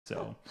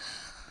So,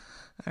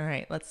 all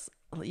right,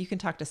 you can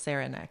talk to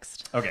Sara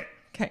next. okay.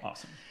 Okay.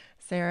 Awesome.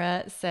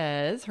 Sarah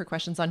says her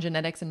question's on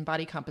genetics and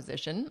body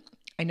composition.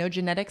 I know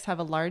genetics have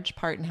a large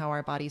part in how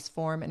our bodies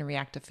form and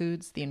react to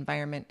foods, the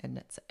environment,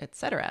 and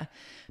etc.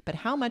 But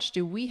how much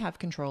do we have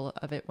control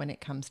of it when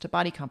it comes to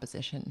body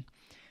composition?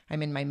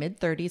 I'm in my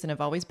mid-30s and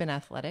have always been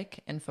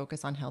athletic and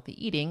focus on healthy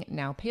eating,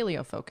 now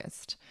paleo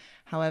focused.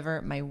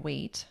 However, my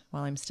weight,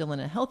 while I'm still in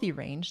a healthy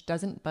range,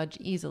 doesn't budge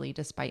easily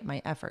despite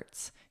my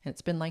efforts. And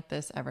it's been like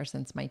this ever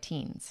since my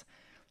teens.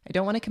 I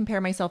don't want to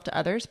compare myself to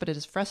others, but it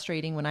is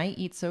frustrating when I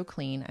eat so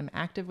clean, I'm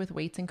active with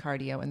weights and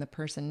cardio, and the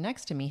person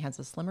next to me has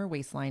a slimmer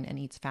waistline and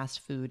eats fast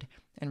food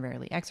and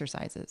rarely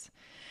exercises.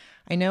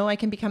 I know I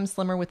can become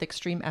slimmer with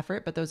extreme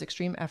effort, but those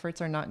extreme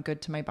efforts are not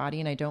good to my body,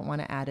 and I don't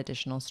want to add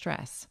additional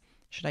stress.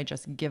 Should I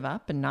just give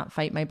up and not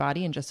fight my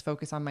body and just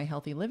focus on my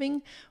healthy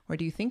living? Or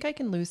do you think I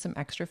can lose some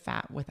extra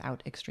fat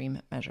without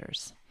extreme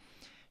measures?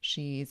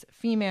 She's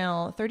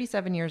female,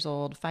 37 years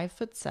old,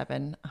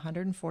 5'7",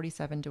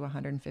 147 to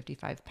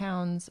 155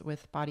 pounds,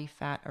 with body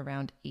fat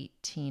around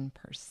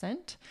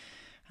 18%.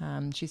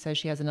 She says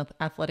she has an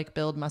athletic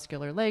build,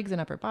 muscular legs and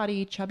upper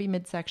body, chubby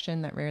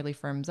midsection that rarely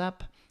firms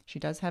up. She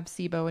does have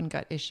SIBO and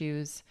gut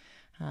issues,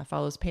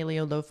 follows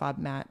paleo low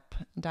FODMAP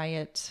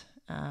diet,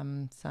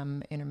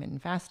 some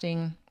intermittent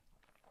fasting,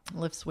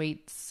 lifts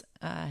weights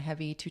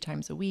heavy 2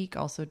 times a week,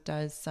 also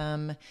does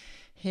some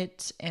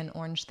HIIT and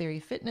Orange Theory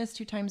Fitness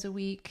 2 times a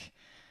week.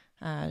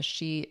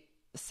 She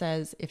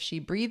says if she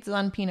breathes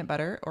on peanut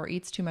butter or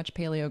eats too much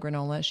paleo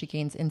granola, she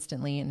gains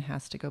instantly and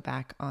has to go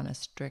back on a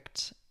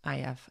strict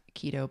IF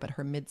keto, but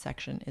her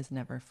midsection is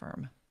never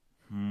firm.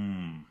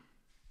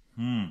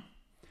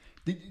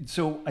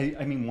 So,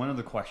 I mean, one of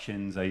the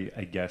questions,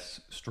 I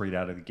guess, straight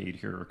out of the gate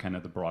here, or kind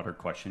of the broader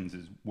questions,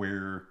 is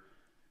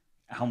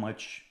how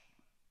much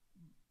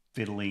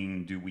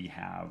fiddling do we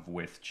have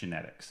with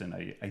genetics? And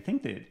I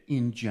think that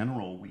in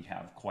general, we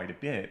have quite a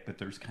bit, but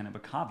there's kind of a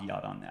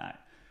caveat on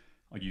that.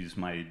 I'll use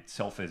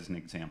myself as an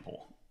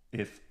example.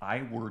 If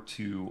I were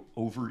to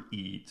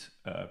overeat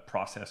a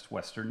processed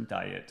Western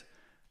diet,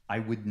 I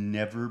would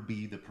never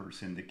be the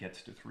person that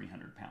gets to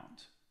 300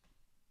 pounds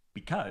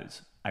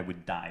because I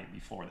would die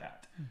before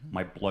that. Mm-hmm.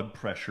 My blood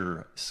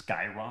pressure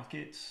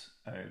skyrockets.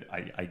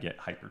 I get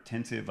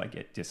hypertensive. I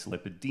get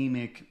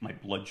dyslipidemic. My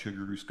blood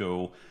sugars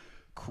go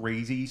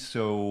crazy.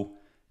 So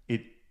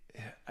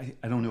I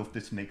don't know if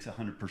this makes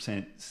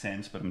 100%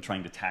 sense, but I'm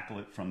trying to tackle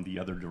it from the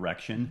other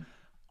direction.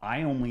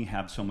 I only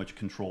have so much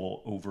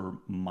control over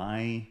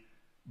my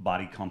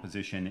body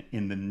composition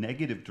in the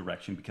negative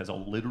direction because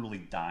I'll literally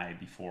die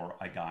before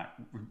I got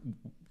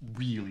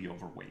really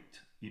overweight,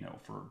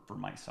 for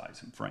my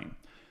size and frame.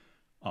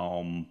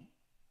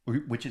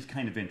 Which is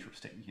kind of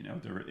interesting,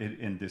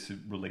 and this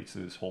relates to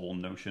this whole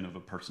notion of a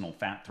personal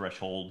fat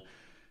threshold.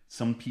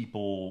 Some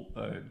people,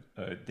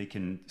 they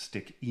can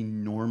stick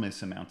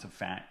enormous amounts of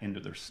fat into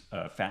their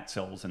fat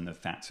cells, and the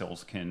fat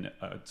cells can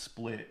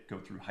split, go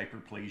through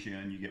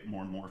hyperplasia, and you get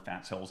more and more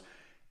fat cells.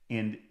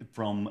 And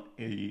from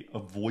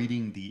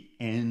avoiding the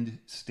end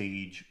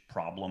stage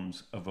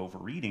problems of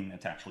overeating,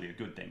 that's actually a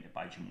good thing. It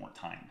buys you more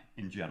time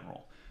in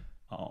general.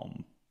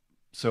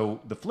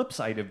 So the flip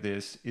side of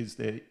this is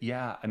that,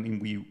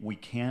 we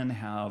can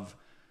have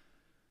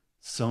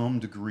some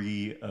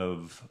degree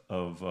of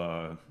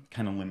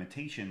kind of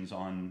limitations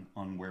on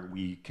where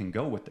we can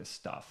go with this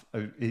stuff.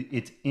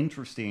 It's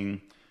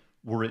interesting,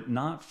 were it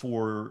not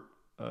for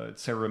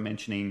Sara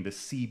mentioning the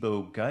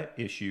SIBO gut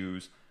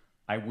issues,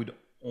 I would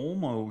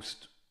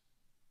almost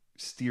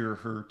steer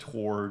her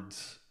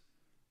towards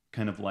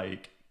kind of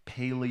like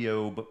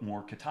paleo, but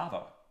more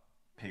Catava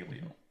paleo.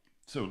 Mm-hmm.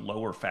 So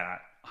lower fat,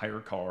 higher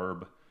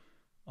carb,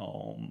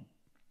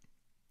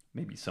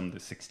 maybe some of the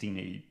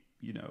 16-8,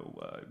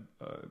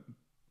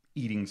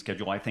 eating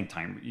schedule. I think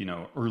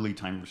early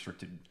time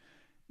restricted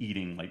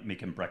eating, like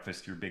making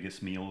breakfast your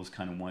biggest meal, is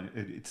kind of one.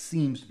 It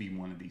seems to be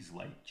one of these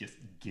like just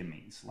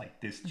gimmies. Like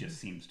this just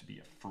seems to be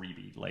a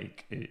freebie.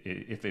 Like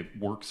if it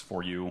works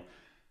for you,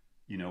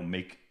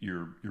 make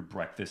your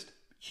breakfast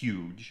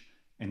huge,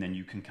 and then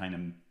you can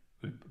kind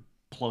of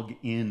plug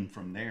in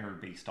from there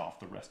based off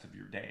the rest of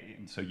your day.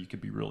 And so you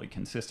could be really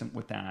consistent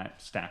with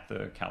that, stack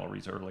the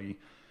calories early.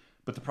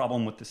 But the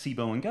problem with the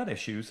SIBO and gut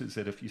issues is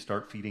that if you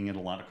start feeding it a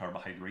lot of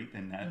carbohydrate,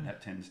 then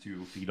that tends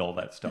to feed all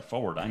that stuff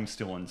forward. I'm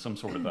still in some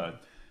sort of a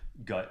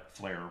gut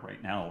flare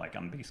right now. Like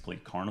I'm basically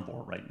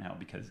carnivore right now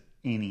because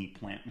any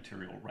plant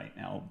material right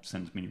now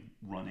sends me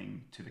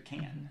running to the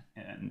can.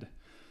 And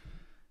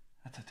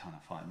that's a ton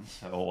of fun.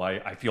 So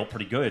I feel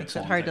pretty good. It's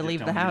hard to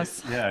leave the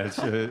house. It's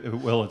hard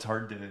to, it's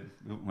hard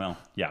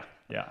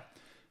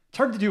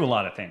to do a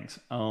lot of things.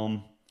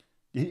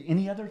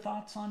 Any other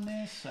thoughts on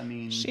this? I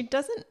mean, she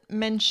doesn't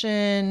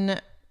mention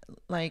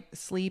like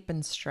sleep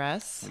and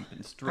stress.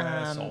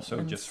 Also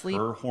and just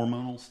her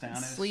hormonal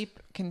status. Sleep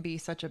can be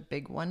such a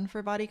big one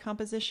for body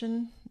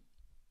composition.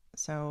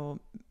 So,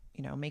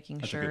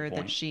 making sure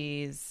that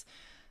she's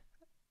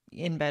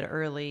in bed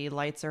early,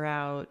 lights are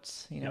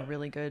out,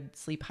 really good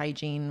sleep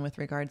hygiene with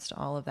regards to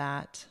all of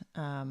that.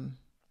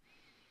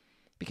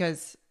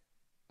 Because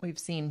we've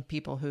seen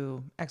people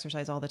who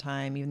exercise all the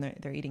time, even though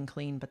they're eating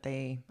clean, but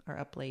they are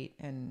up late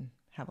and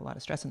have a lot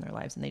of stress in their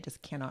lives, and they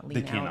just cannot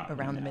lean out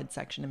around the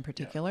midsection in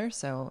particular.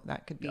 So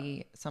that could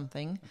be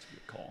something. That's a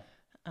good call.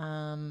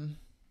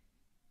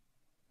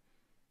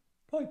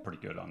 Probably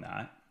pretty good on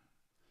that.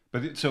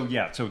 But so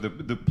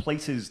the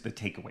places, the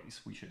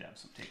takeaways, we should have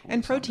some takeaways.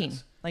 And protein,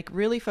 like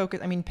really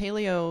focus. I mean,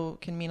 paleo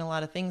can mean a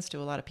lot of things to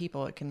a lot of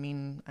people. It can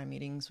mean I'm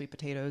eating sweet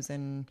potatoes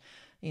and,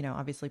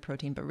 obviously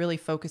protein, but really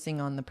focusing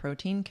on the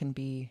protein can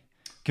be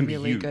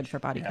really good for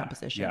body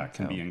composition. Yeah, it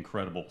can be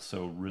incredible.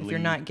 So really, if you're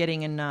not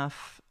getting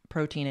enough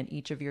protein at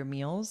each of your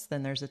meals,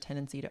 then there's a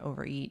tendency to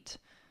overeat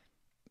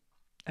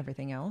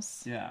everything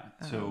else. Yeah.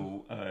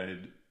 So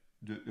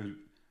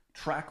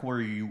track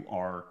where you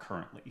are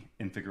currently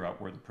and figure out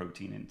where the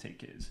protein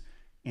intake is.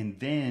 And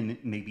then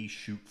maybe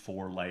shoot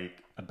for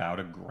like about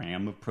a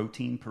gram of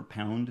protein per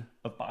pound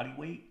of body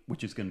weight,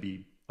 which is going to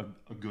be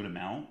a good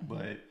amount,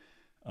 but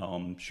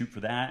shoot for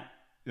that.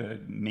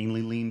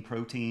 Mainly lean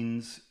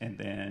proteins, and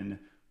then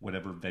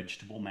whatever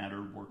vegetable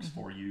matter works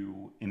for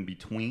you in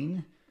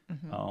between,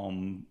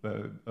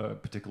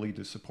 particularly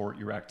to support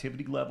your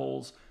activity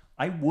levels.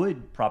 I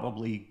would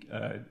probably,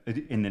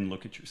 and then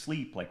look at your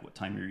sleep, like what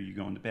time are you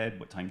going to bed?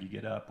 What time do you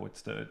get up?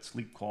 What's the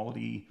sleep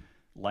quality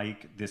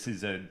like? This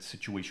is a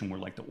situation where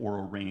like the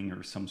Oura Ring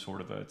or some sort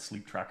of a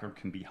sleep tracker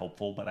can be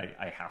helpful, but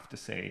I have to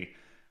say,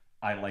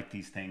 I like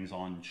these things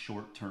on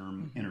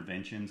short-term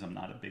interventions. I'm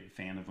not a big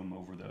fan of them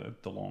over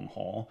the long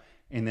haul.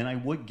 And then I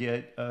would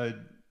get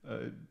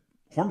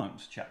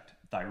hormones checked,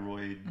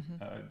 thyroid,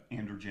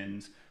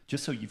 androgens,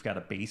 just so you've got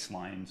a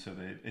baseline so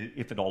that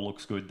if it all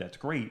looks good, that's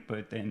great.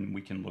 But then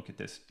we can look at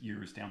this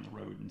years down the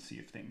road and see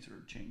if things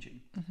are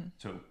changing.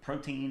 So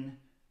protein,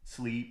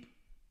 sleep,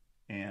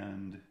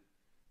 and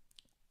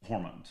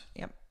hormones.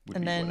 Yep.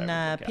 And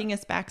then ping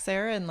us back,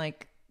 Sarah, in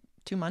like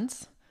 2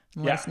 months.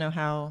 And let us know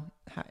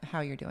how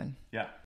you're doing. Yeah.